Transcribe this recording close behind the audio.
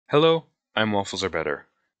Hello, I'm Waffles Are Better.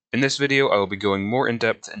 In this video, I will be going more in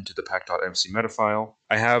depth into the PACK.MCMETA file.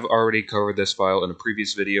 I have already covered this file in a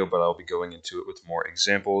previous video, but I'll be going into it with more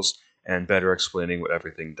examples and better explaining what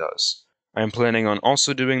everything does. I am planning on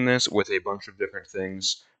also doing this with a bunch of different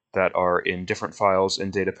things that are in different files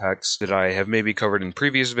and data packs that I have maybe covered in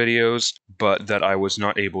previous videos, but that I was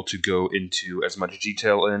not able to go into as much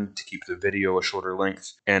detail in to keep the video a shorter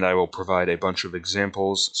length, and I will provide a bunch of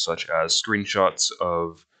examples such as screenshots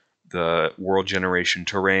of the world generation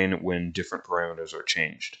terrain when different parameters are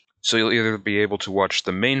changed. So you'll either be able to watch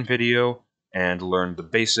the main video and learn the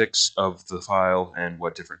basics of the file and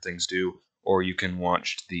what different things do, or you can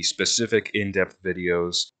watch the specific in-depth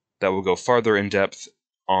videos that will go farther in depth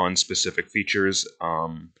on specific features,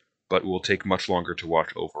 but will take much longer to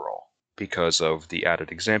watch overall because of the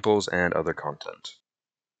added examples and other content.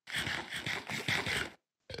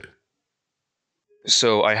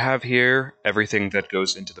 So I have here everything that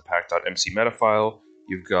goes into the pack.mcmeta file.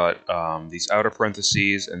 You've got these outer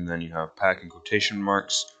parentheses, and then you have pack in quotation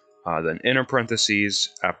marks, then inner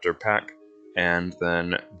parentheses after pack, and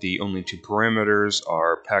then the only two parameters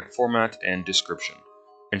are pack format and description.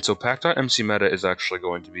 And so pack.mcmeta is actually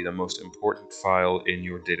going to be the most important file in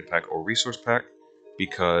your data pack or resource pack,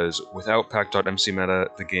 because without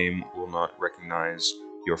pack.mcmeta, the game will not recognize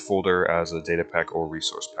your folder as a data pack or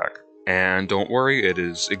resource pack. And don't worry, it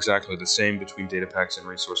is exactly the same between data packs and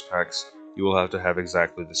resource packs. You will have to have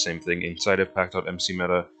exactly the same thing inside of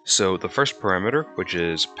pack.mcmeta. So the first parameter, which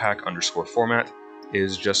is pack_format,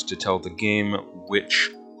 is just to tell the game which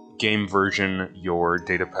game version your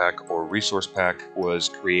data pack or resource pack was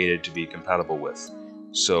created to be compatible with.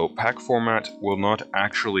 So pack format will not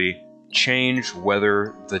actually change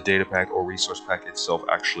whether the data pack or resource pack itself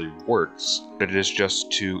actually works. It is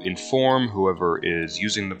just to inform whoever is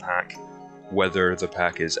using the pack whether the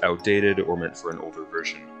pack is outdated or meant for an older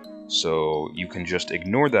version. So you can just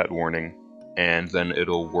ignore that warning, and then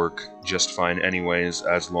it'll work just fine anyways,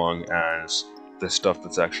 as long as the stuff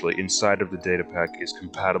that's actually inside of the data pack is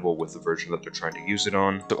compatible with the version that they're trying to use it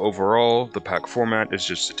on. So overall, the pack format is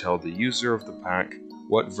just to tell the user of the pack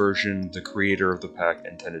what version the creator of the pack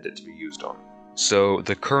intended it to be used on. So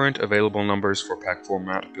the current available numbers for pack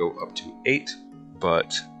format go up to 8,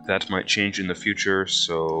 but that might change in the future,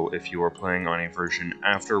 so if you are playing on a version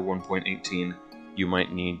after 1.18, you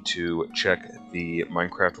might need to check the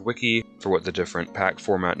Minecraft wiki for what the different pack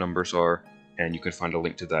format numbers are, and you can find a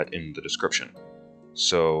link to that in the description.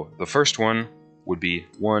 So the first one would be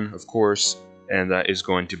 1, of course, and that is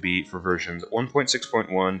going to be for versions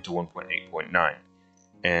 1.6.1 to 1.8.9.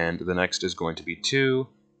 And the next is going to be 2,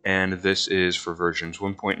 and this is for versions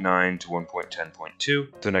 1.9 to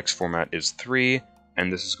 1.10.2. The next format is 3,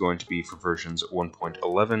 and this is going to be for versions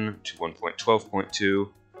 1.11 to 1.12.2.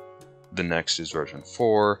 The next is version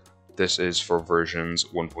 4. This is for versions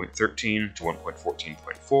 1.13 to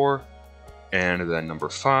 1.14.4. And then number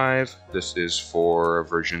 5, this is for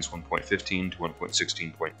versions 1.15 to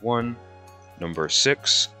 1.16.1. Number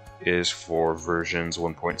 6 is for versions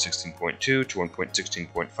 1.16.2 to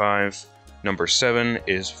 1.16.5. Number 7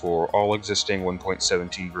 is for all existing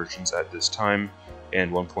 1.17 versions at this time,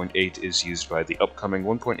 and 1.8 is used by the upcoming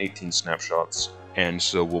 1.18 snapshots, and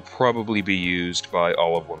so will probably be used by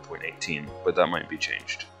all of 1.18, but that might be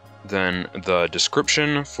changed. Then the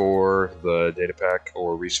description for the data pack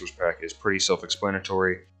or resource pack is pretty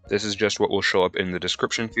self-explanatory. This is just what will show up in the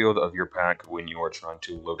description field of your pack when you are trying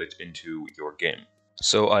to load it into your game.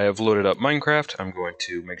 So I have loaded up Minecraft. I'm going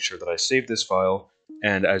to make sure that I save this file,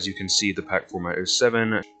 and as you can see, the pack format is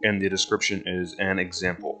 7, and the description is an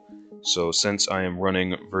example. So since I am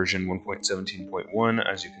running version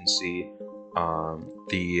 1.17.1, as you can see,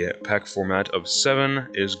 the pack format of 7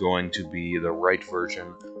 is going to be the right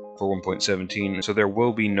version for 1.17, so there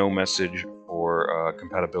will be no message for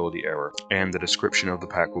compatibility error, and the description of the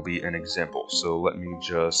pack will be an example. So let me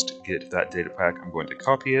just get that data pack. I'm going to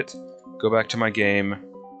copy it, go back to my game,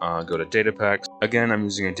 go to data packs. Again, I'm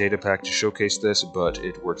using a data pack to showcase this, but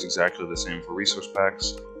it works exactly the same for resource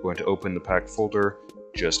packs. I'm going to open the pack folder,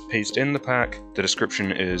 just paste in the pack. The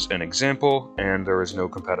description is an example, and there is no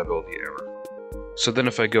compatibility error. So then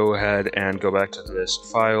if I go ahead and go back to this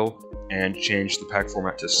file and change the pack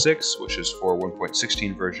format to 6, which is for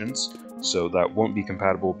 1.16 versions, so that won't be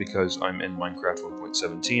compatible because I'm in Minecraft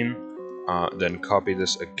 1.17, then copy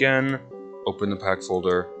this again, open the pack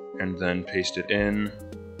folder, and then paste it in.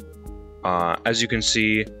 As you can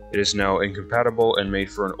see, it is now incompatible and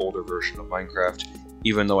made for an older version of Minecraft.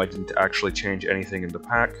 Even though I didn't actually change anything in the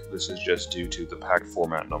pack, this is just due to the pack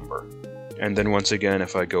format number. And then once again,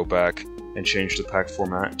 if I go back and change the pack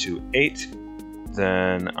format to 8,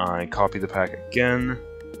 then I copy the pack again,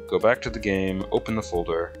 go back to the game, open the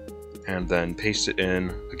folder, and then paste it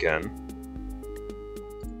in again.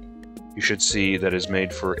 You should see that is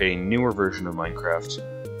made for a newer version of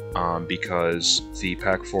Minecraft because the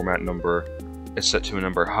pack format number is set to a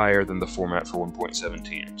number higher than the format for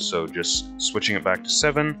 1.17. So just switching it back to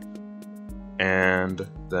 7, and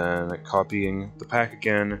then copying the pack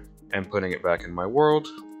again and putting it back in my world.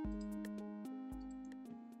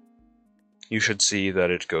 You should see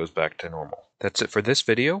that it goes back to normal. That's it for this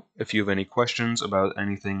video. If you have any questions about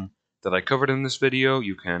anything that I covered in this video,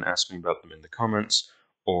 you can ask me about them in the comments,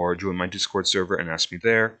 or join my Discord server and ask me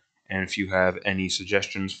there. And if you have any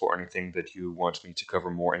suggestions for anything that you want me to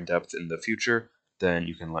cover more in depth in the future, then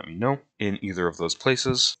you can let me know in either of those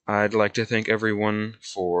places. I'd like to thank everyone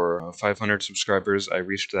for 500 subscribers. I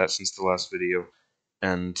reached that since the last video,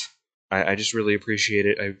 and I just really appreciate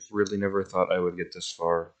it. I really never thought I would get this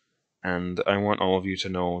far. And I want all of you to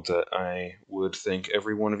know that I would thank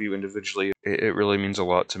every one of you individually. It really means a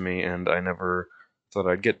lot to me, and I never thought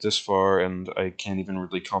I'd get this far, and I can't even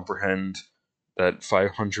really comprehend that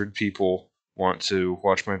 500 people want to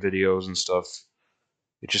watch my videos and stuff.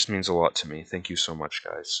 It just means a lot to me. Thank you so much,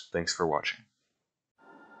 guys. Thanks for watching.